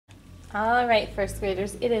All right, first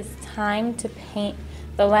graders, it is time to paint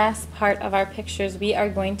the last part of our pictures. We are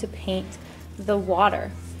going to paint the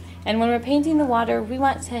water. And when we're painting the water, we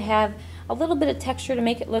want to have a little bit of texture to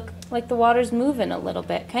make it look like the water's moving a little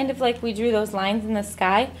bit, kind of like we drew those lines in the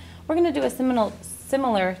sky. We're going to do a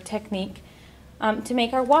similar technique to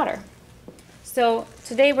make our water. So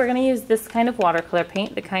today we're going to use this kind of watercolor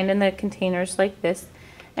paint, the kind in the containers like this,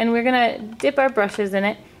 and we're going to dip our brushes in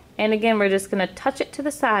it. And again, we're just going to touch it to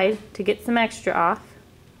the side to get some extra off.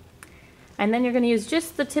 And then you're going to use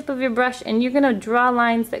just the tip of your brush and you're going to draw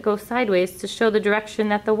lines that go sideways to show the direction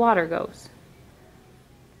that the water goes.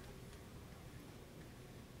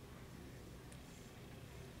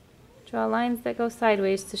 Draw lines that go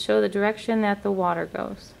sideways to show the direction that the water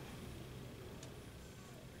goes.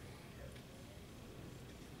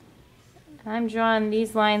 I'm drawing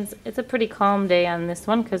these lines. It's a pretty calm day on this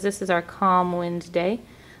one because this is our calm wind day.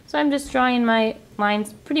 So I'm just drawing my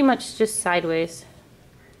lines pretty much just sideways.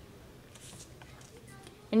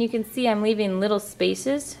 And you can see I'm leaving little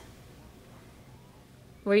spaces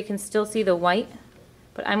where you can still see the white,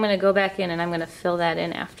 but I'm going to go back in and I'm going to fill that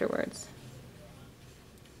in afterwards.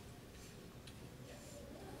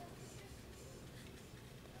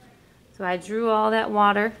 So I drew all that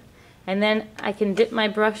water, and then I can dip my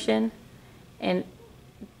brush in and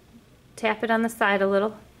tap it on the side a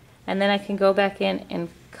little, and then I can go back in and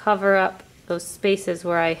cover up those spaces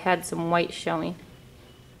where I had some white showing.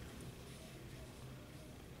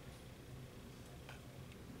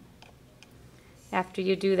 After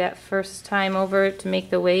you do that first time over to make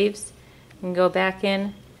the waves, you can go back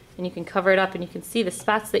in and you can cover it up, and you can see the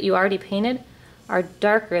spots that you already painted are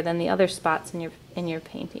darker than the other spots in your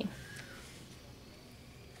painting.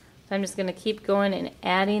 So I'm just going to keep going and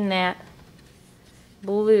adding that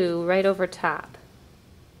blue right over top,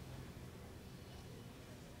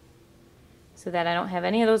 so that I don't have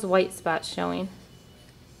any of those white spots showing.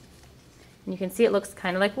 And you can see it looks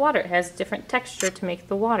kind of like water. It has different texture to make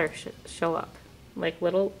the water show up, like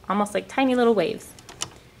little, almost like tiny little waves.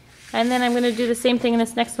 And then I'm going to do the same thing in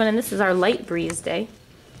this next one, and this is our light breeze day.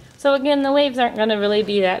 So again, the waves aren't going to really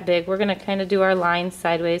be that big. We're going to kind of do our lines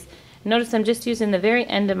sideways. Notice I'm just using the very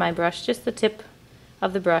end of my brush, just the tip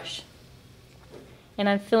of the brush. And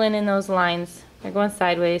I'm filling in those lines. They're going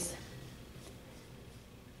sideways.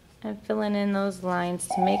 I'm filling in those lines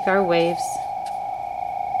to make our waves.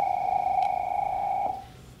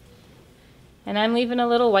 And I'm leaving a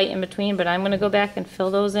little white in between, but I'm going to go back and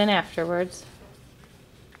fill those in afterwards.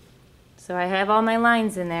 So I have all my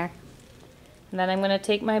lines in there. And then I'm going to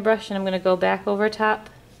take my brush and I'm going to go back over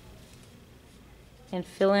top and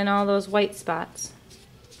fill in all those white spots.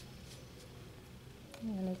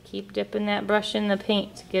 I'm going to keep dipping that brush in the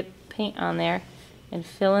paint to get paint on there and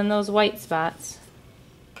fill in those white spots,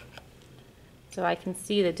 so I can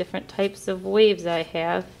see the different types of waves I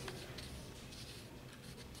have.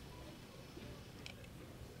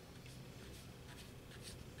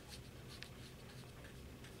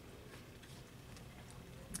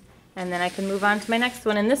 And then I can move on to my next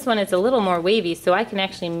one, and this one is a little more wavy, so I can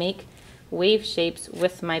actually make wave shapes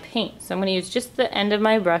with my paint. So I'm going to use just the end of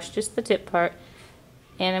my brush, just the tip part,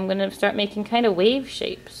 and I'm going to start making kind of wave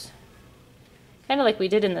shapes, kind of like we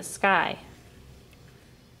did in the sky.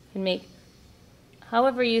 And make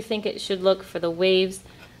however you think it should look for the waves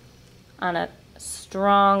on a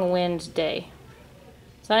strong wind day.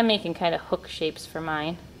 So I'm making kind of hook shapes for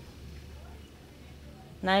mine.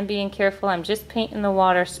 And I'm being careful, I'm just painting the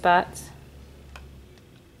water spots.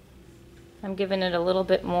 I'm giving it a little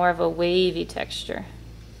bit more of a wavy texture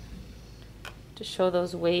to show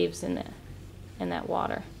those waves in that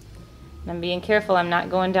water. And I'm being careful, I'm not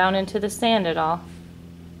going down into the sand at all.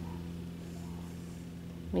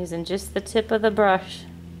 I'm using just the tip of the brush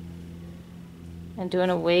and doing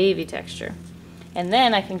a wavy texture. And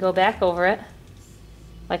then I can go back over it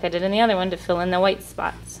like I did in the other one to fill in the white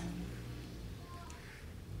spots.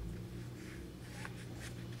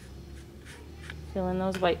 Fill in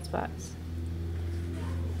those white spots.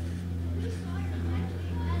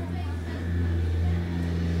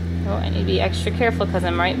 Oh, I need to be extra careful because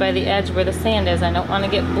I'm right by the edge where the sand is. I don't want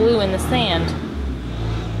to get blue in the sand.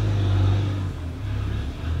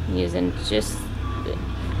 I'm using just the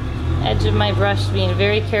edge of my brush, being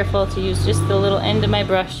very careful to use just the little end of my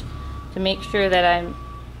brush to make sure that I'm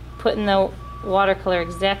putting the watercolor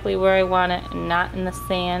exactly where I want it and not in the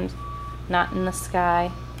sand, not in the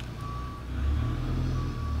sky.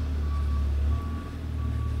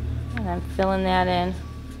 And I'm filling that in.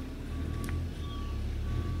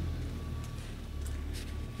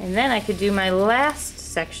 And then I could do my last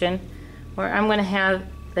section where I'm going to have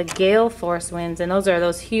the gale force winds, and those are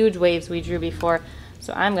those huge waves we drew before.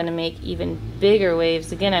 So I'm going to make even bigger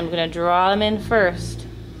waves. Again, I'm going to draw them in first.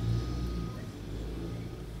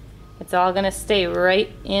 It's all going to stay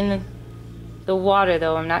right in the water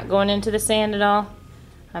though. I'm not going into the sand at all.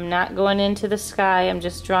 I'm not going into the sky. I'm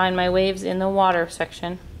just drawing my waves in the water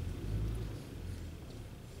section.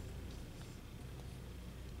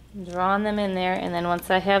 Drawing them in there, and then once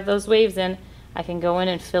I have those waves in, I can go in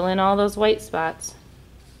and fill in all those white spots.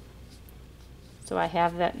 So I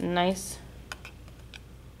have that nice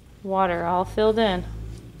water all filled in.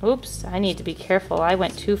 Oops, I need to be careful. I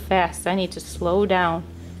went too fast. I need to slow down.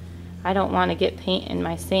 I don't want to get paint in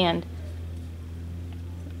my sand.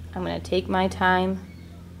 I'm going to take my time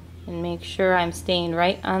and make sure I'm staying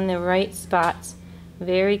right on the right spots.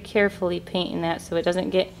 Very carefully painting that so it doesn't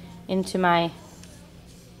get into my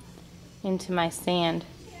sand.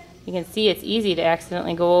 You can see it's easy to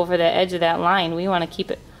accidentally go over the edge of that line. We want to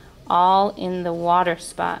keep it all in the water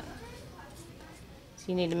spot. So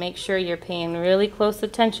you need to make sure you're paying really close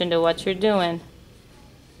attention to what you're doing.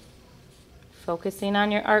 Focusing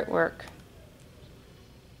on your artwork.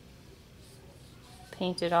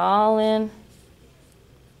 Paint it all in.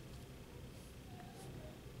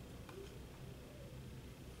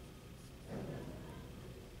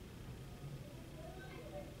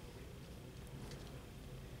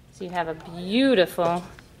 So you have a beautiful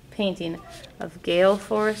painting of gale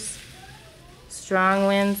force, strong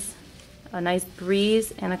winds, a nice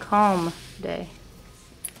breeze, and a calm day.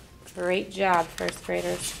 Great job, first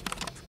graders.